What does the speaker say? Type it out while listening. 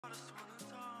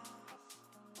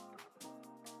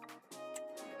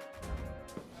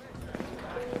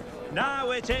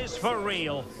Now it is for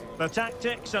real. The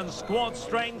tactics and squad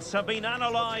strengths have been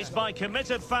analysed by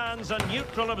committed fans and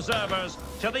neutral observers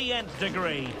to the nth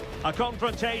degree. A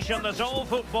confrontation that all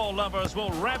football lovers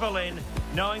will revel in,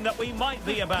 knowing that we might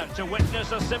be about to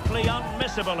witness a simply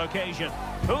unmissable occasion.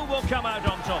 Who will come out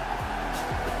on top?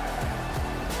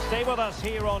 Stay with us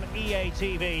here on EA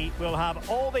TV. We'll have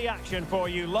all the action for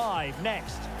you live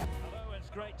next. Hello, it's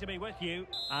great to be with you.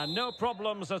 And no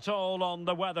problems at all on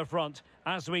the weather front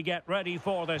as we get ready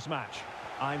for this match.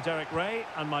 I'm Derek Ray,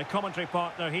 and my commentary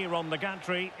partner here on the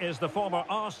gantry is the former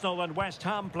Arsenal and West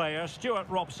Ham player Stuart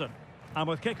Robson. And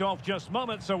with kick-off just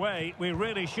moments away, we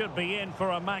really should be in for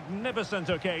a magnificent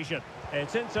occasion.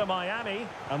 It's INTERMIAMI,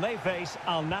 and they face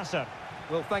AlNassr.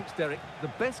 Well, thanks, Derek. The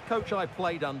best coach I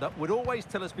played under would always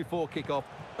tell us before kick-off,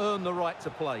 earn the right to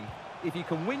play. If you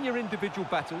can win your individual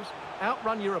battles,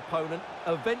 outrun your opponent,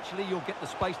 eventually you'll get the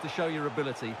space to show your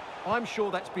ability. I'm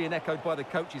sure that's being echoed by the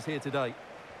coaches here today.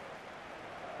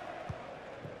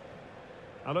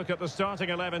 A look at the starting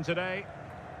 11 today.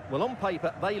 Well, on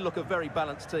paper, they look a very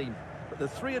balanced team. But the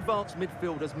three advanced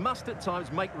midfielders must at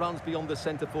times make runs beyond the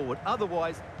centre forward.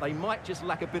 Otherwise, they might just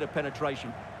lack a bit of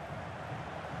penetration.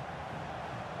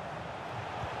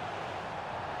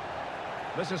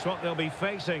 This is what they'll be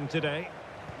facing today.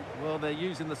 Well, they're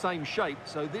using the same shape,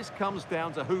 so this comes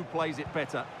down to who plays it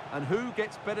better and who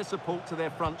gets better support to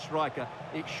their front striker.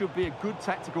 It should be a good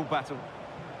tactical battle.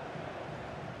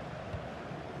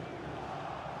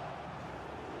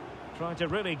 Trying to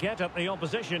really get at the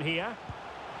opposition here.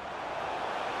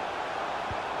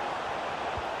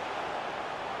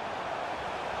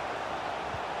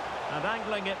 And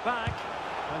angling it back,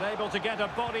 and able to get a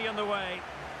body in the way.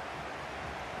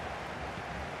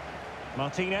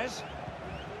 Martinez.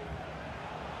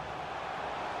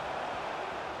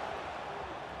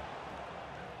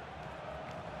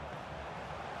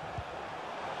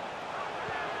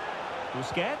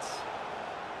 Busquets.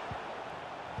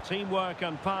 Teamwork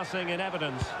and passing in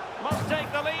evidence. Must take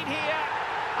the lead here,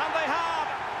 and they have.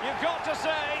 You've got to say,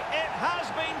 it has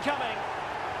been coming.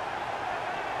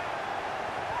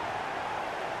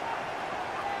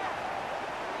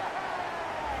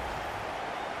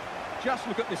 Just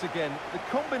look at this again. The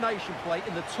combination play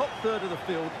in the top third of the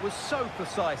field was so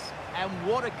precise. And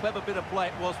what a clever bit of play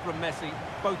it was from Messi,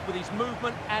 both with his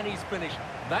movement and his finish.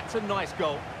 That's a nice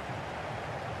goal.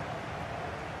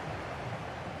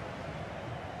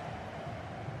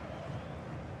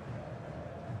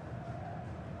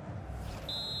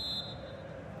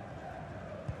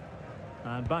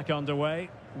 And back underway,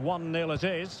 1-0 it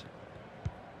is.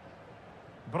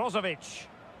 Brozovic.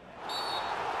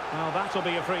 Well, that'll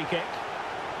be a free kick.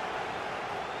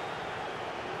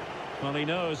 Well, he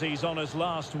knows he's on his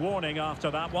last warning after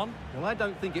that one. Well, I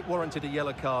don't think it warranted a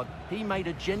yellow card. He made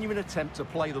a genuine attempt to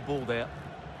play the ball there.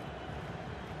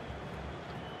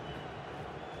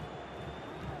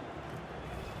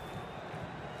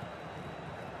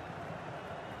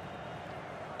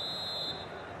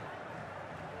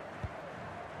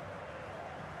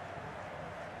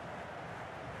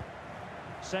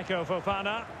 Seko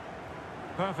Fofana.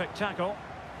 Perfect tackle.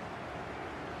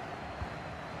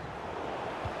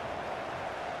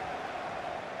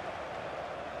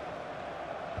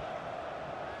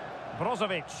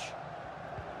 Brozovic.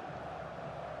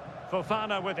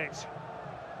 Fofana with it.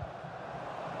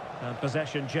 And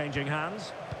possession changing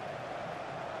hands.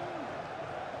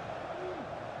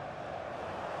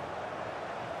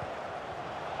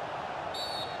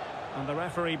 And the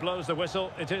referee blows the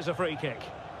whistle. It is a free kick.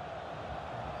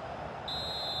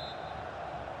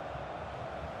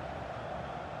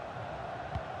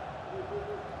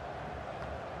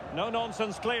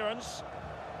 No-nonsense clearance.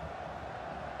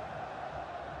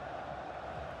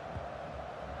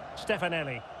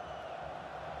 Stefanelli.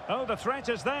 Oh, the threat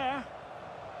is there.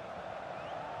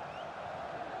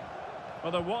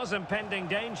 Well, there was impending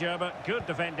danger, but good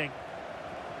defending.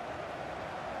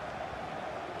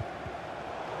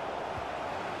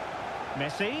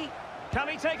 Messi. Can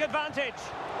he take advantage?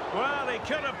 Well, he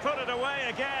could have put it away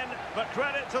again, but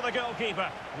credit to the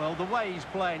goalkeeper. Well, the way he's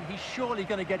playing, he's surely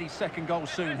going to get his second goal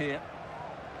soon here.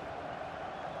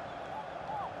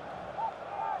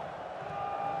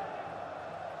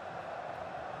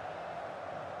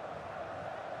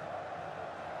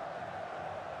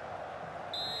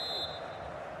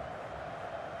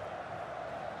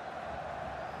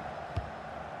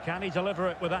 Can he deliver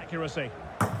it with accuracy?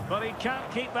 But he can't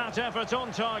keep that effort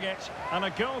on target, and a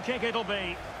goal kick it'll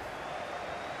be.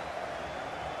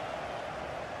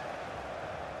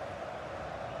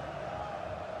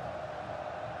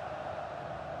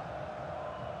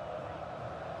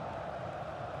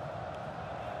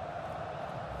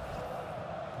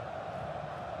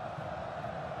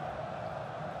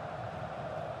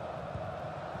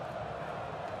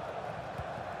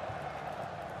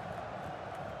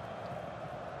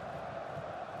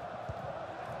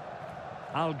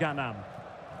 Al-Ghanam.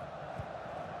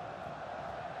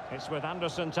 It's with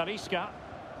Anderson Talisca.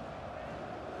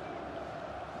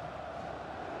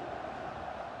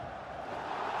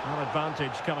 An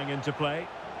advantage coming into play.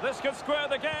 This could square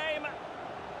the game.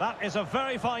 That is a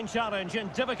very fine challenge in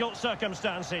difficult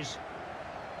circumstances.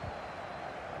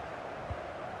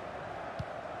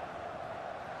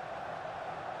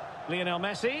 Lionel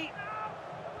Messi.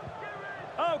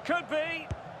 Oh, could be.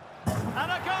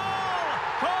 And a goal!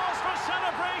 Calls for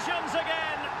celebrations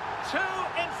again. 2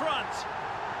 in front.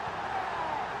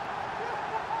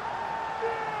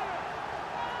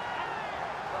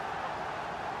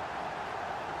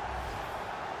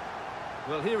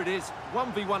 Well, here it is,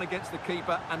 1v1 against the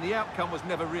keeper, and the outcome was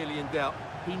never really in doubt.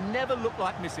 He never looked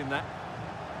like missing that.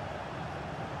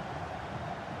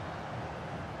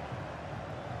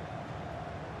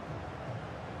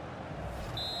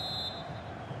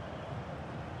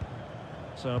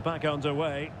 So back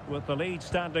underway with the lead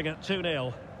standing at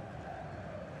 2-0.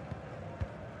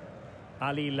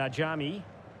 Ali Lajami.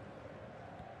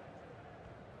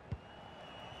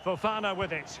 Fofana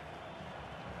with it.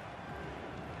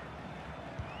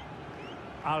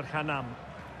 Al-Ghanam.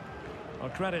 Well,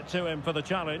 credit to him for the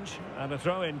challenge, and a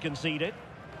throw-in conceded.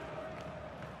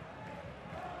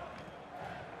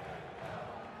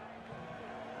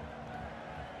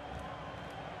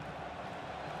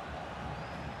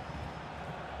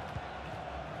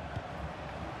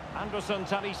 Anderson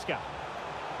Talisca.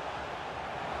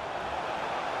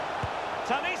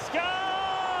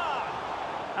 Talisca!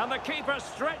 And the keeper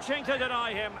stretching to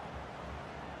deny him.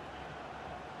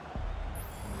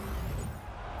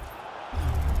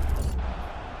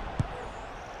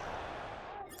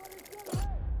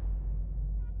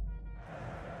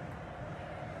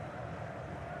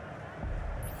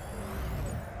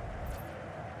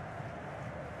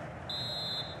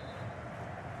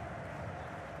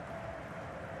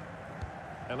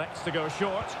 Elects to go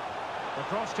short. The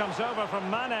cross comes over from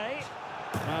Mane.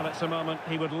 Well, it's a moment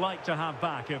he would like to have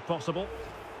back if possible.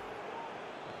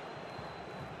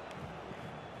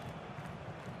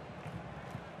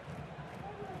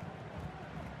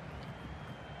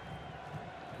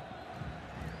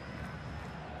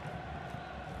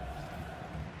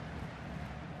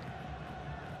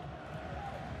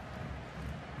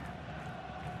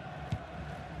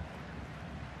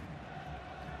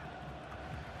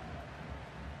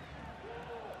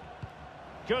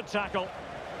 Good tackle.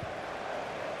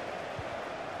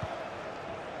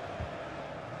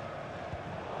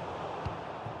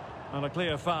 And a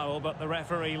clear foul, but the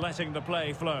referee letting the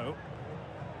play flow.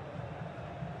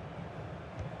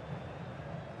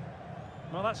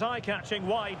 Well, that's eye-catching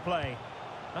wide play.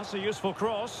 That's a useful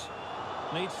cross.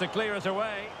 Needs to clear it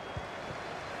away.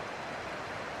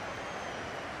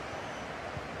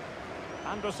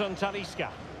 Anderson Talisca.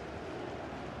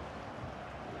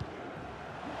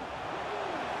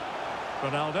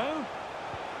 Ronaldo.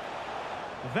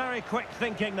 Very quick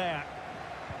thinking there.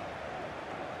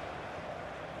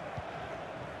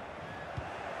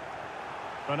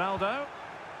 Ronaldo.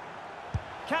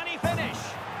 Can he finish?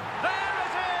 There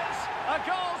it is! A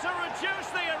goal to reduce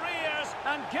the arrears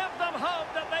and give them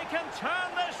hope that they can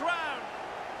turn this round.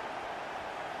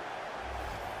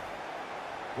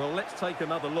 Well, let's take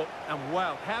another look. And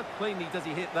wow, how cleanly does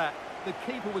he hit that? The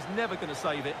keeper was never going to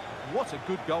save it. What a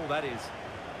good goal that is.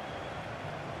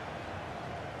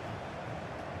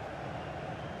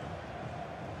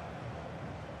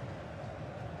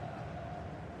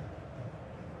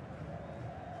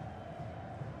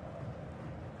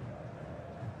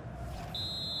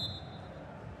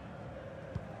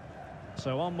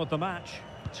 So on with the match.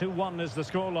 2-1 is the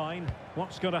scoreline.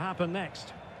 What's going to happen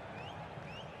next?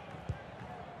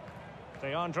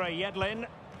 DeAndre Yedlin.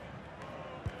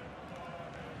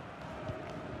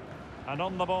 And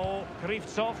on the ball,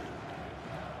 Krivtsov.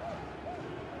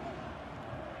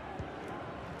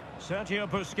 Sergio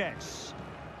Busquets.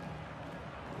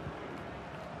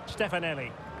 Stefanelli.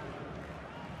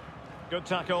 Good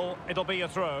tackle. It'll be a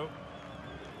throw.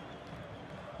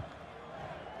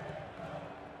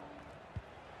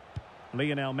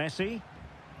 Lionel Messi.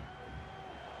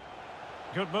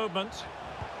 Good movement.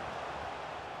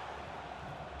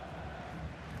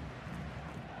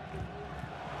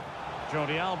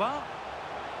 Jordi Alba.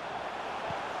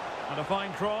 And a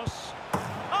fine cross. Oh,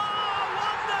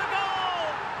 wonder goal!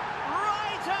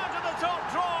 Right out of the top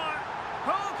drawer.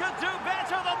 Who could do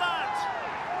better than that?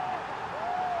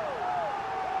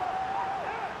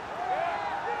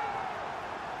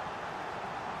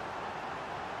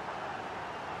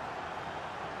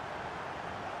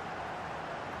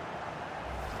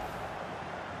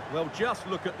 Well, just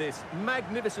look at this.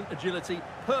 Magnificent agility,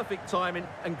 perfect timing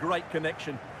and great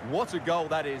connection. What a goal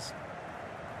that is.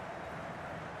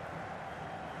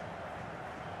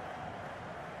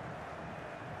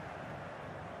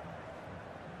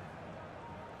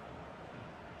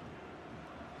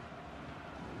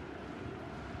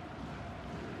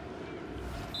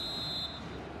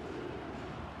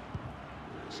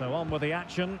 So on with the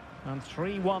action, and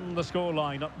 3-1 the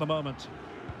scoreline at the moment.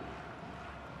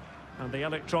 And the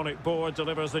electronic board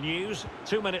delivers the news.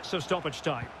 2 minutes of stoppage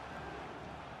time.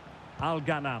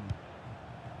 Al-Ghanam.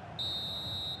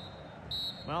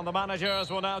 Well, the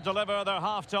managers will now deliver their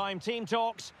half-time team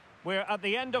talks. We're at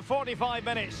the end of 45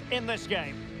 minutes in this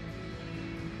game.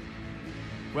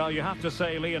 Well, you have to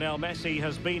say Lionel Messi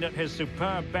has been at his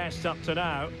superb best up to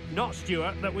now. Not,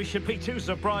 Stuart, that we should be too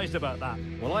surprised about that.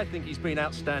 Well, I think he's been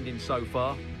outstanding so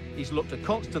far. He's looked a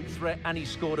constant threat and he's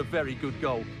scored a very good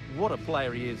goal. What a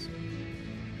player he is.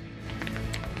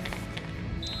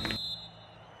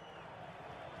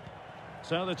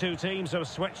 So the two teams have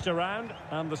switched around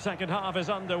and the second half is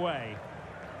underway.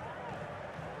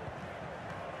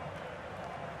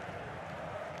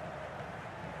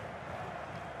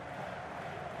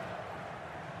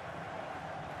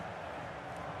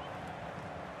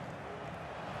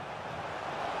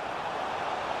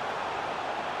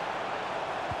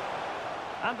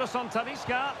 Anderson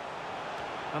Talisca,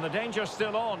 and the danger's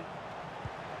still on.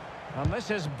 And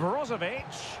this is Brozovic.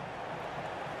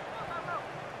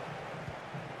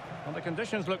 And the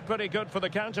conditions look pretty good for the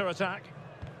counter-attack.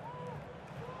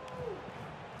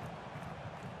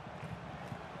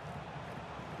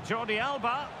 Jordi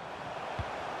Alba.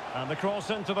 And the cross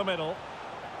into the middle.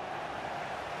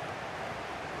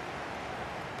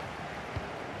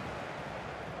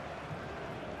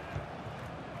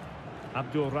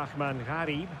 Abdul Rahman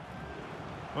Gharib.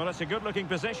 Well, it's a good-looking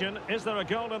position. Is there a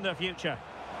goal in the future?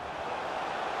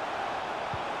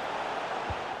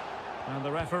 And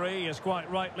the referee is quite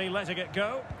rightly letting it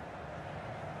go.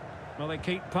 Well, they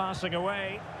keep passing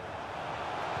away.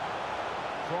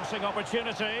 Crossing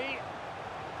opportunity.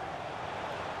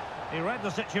 He read the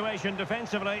situation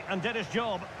defensively and did his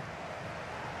job.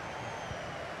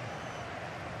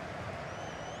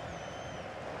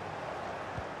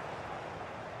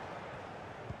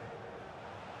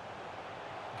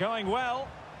 Going well.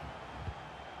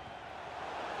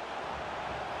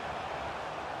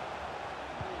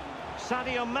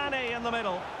 Sadio Mane in the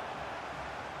middle.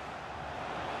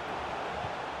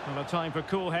 And a time for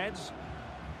cool heads.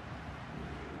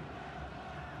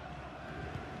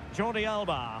 Jordi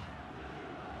Alba.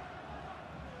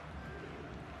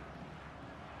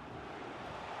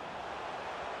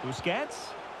 Busquets.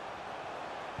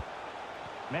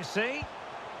 Messi.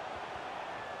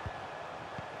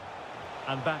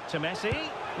 And back to Messi.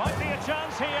 Might be a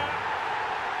chance here.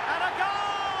 And a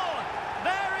goal!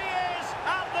 There he is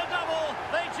at the double.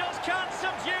 They just can't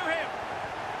subdue him.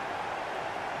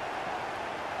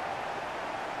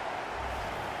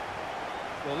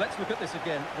 Well, let's look at this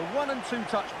again. The 1- and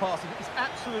 2-touch passing is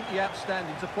absolutely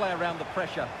outstanding to play around the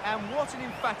pressure. And what an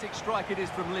emphatic strike it is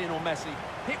from Lionel Messi.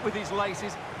 Hit with his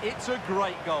laces, it's a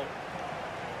great goal.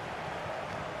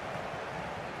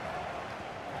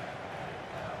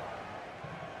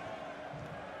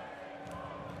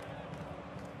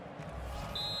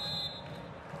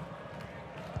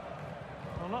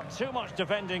 Well, not too much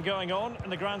defending going on in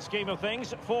the grand scheme of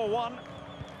things. 4-1.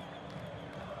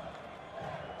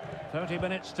 30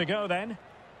 minutes to go then.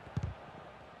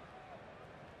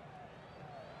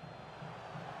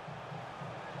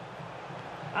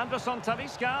 Anderson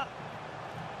Talisca.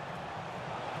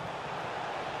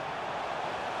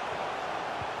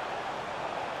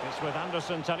 It's with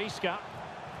Anderson Talisca.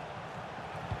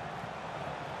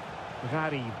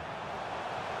 Gharib.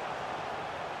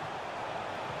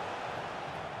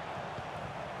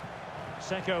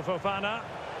 Seko Fofana.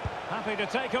 Happy to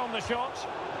take on the shot.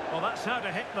 Well, that's how to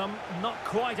hit them. Not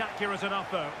quite accurate enough,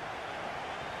 though.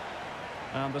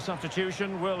 And the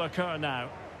substitution will occur now.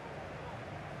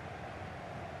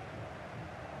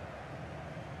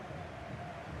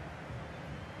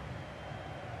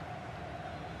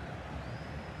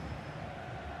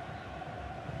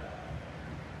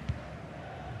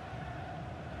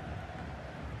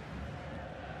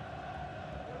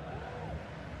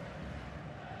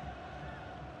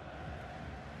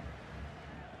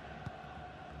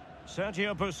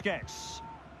 Sergio Busquets.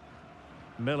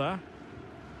 Miller.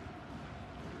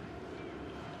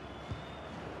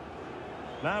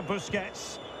 Now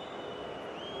Busquets.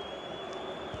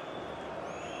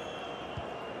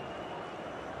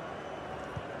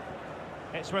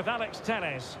 It's with Alex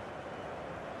Telles.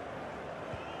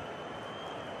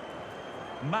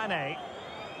 Mane.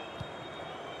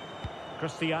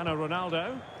 Cristiano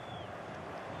Ronaldo.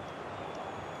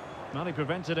 Well, he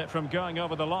prevented it from going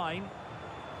over the line.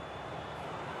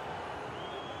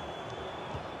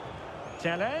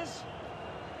 Telles.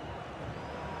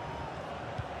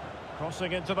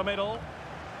 Crossing into the middle.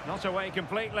 Not away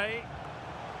completely.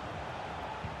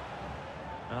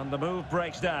 And the move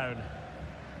breaks down.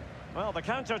 Well, the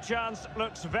counter chance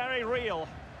looks very real.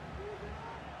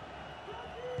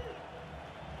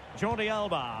 Jordi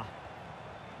Alba.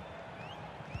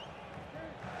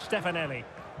 Stefanelli.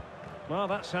 Well,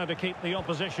 that's how to keep the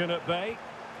opposition at bay.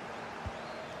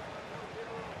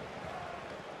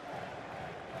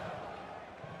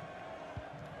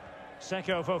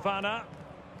 Seko Fofana.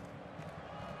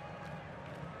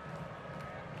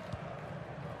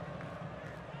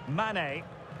 Mane.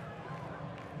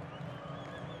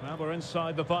 Well, we're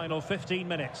inside the final 15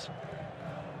 minutes.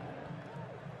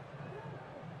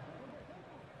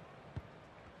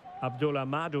 Abdullah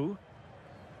Madu.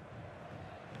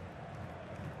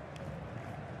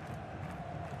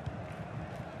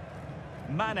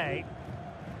 Mane.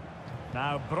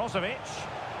 Now Brozovic.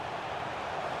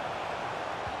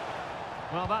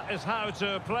 Well, that is how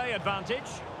to play advantage.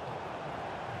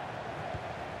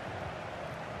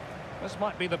 This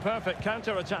might be the perfect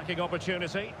counter-attacking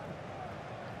opportunity.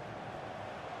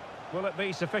 Will it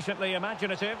be sufficiently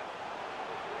imaginative?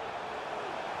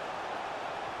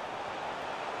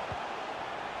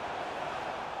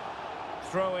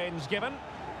 Throw-ins given.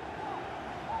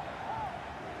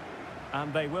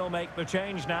 And they will make the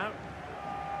change now.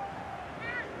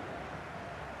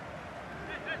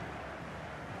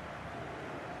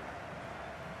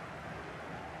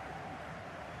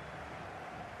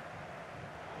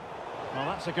 Well,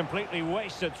 that's a completely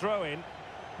wasted throw-in.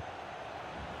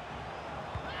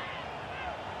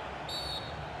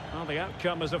 Well, the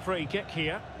outcome is a free kick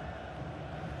here.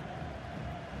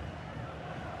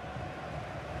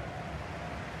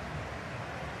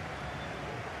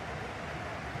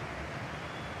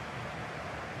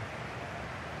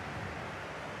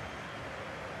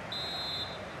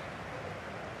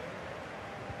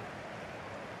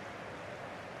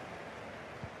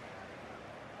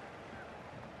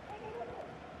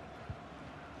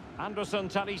 Anderson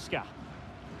Talisca.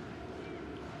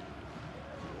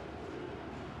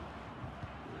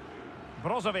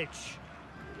 Brozovic.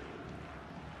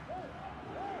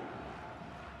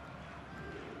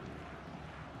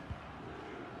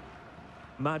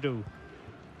 Madu.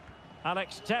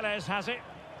 Alex Telles has it.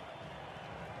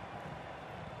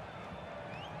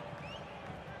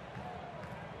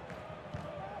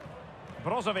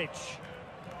 Brozovic.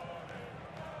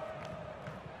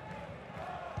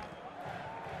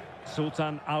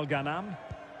 Sultan Al-Ghanam.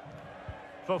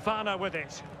 Fofana with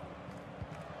it.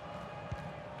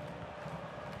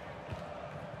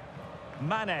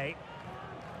 Mane.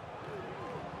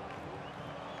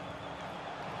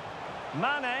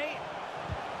 Mane.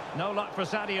 No luck for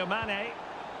Sadio Mane.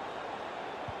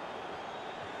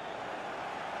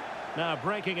 Now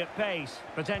breaking at pace.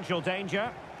 Potential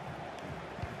danger.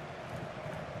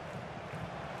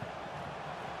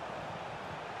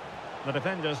 The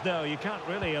defenders know you can't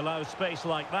really allow space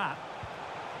like that.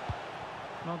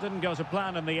 Well, didn't go to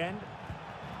plan in the end.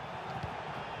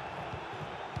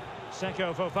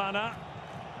 Seko Fofana.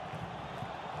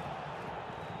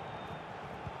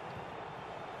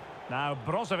 Now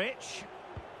Brozovic.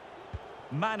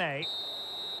 Mane.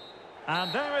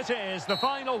 And there it is, the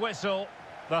final whistle.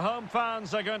 The home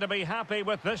fans are going to be happy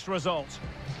with this result.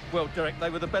 Well, Derek, they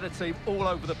were the better team all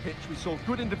over the pitch. We saw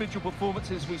good individual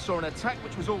performances. We saw an attack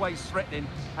which was always threatening,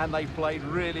 and they played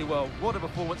really well. What a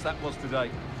performance that was today.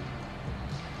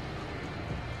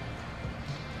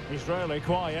 He's really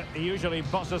quiet. He usually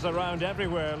bosses around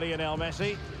everywhere, Lionel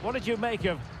Messi. What did you make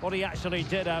of what he actually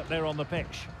did out there on the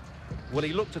pitch? Well,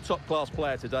 he looked a top-class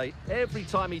player today. Every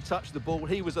time he touched the ball,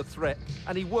 he was a threat,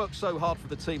 and he worked so hard for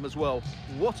the team as well.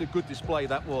 What a good display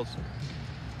that was.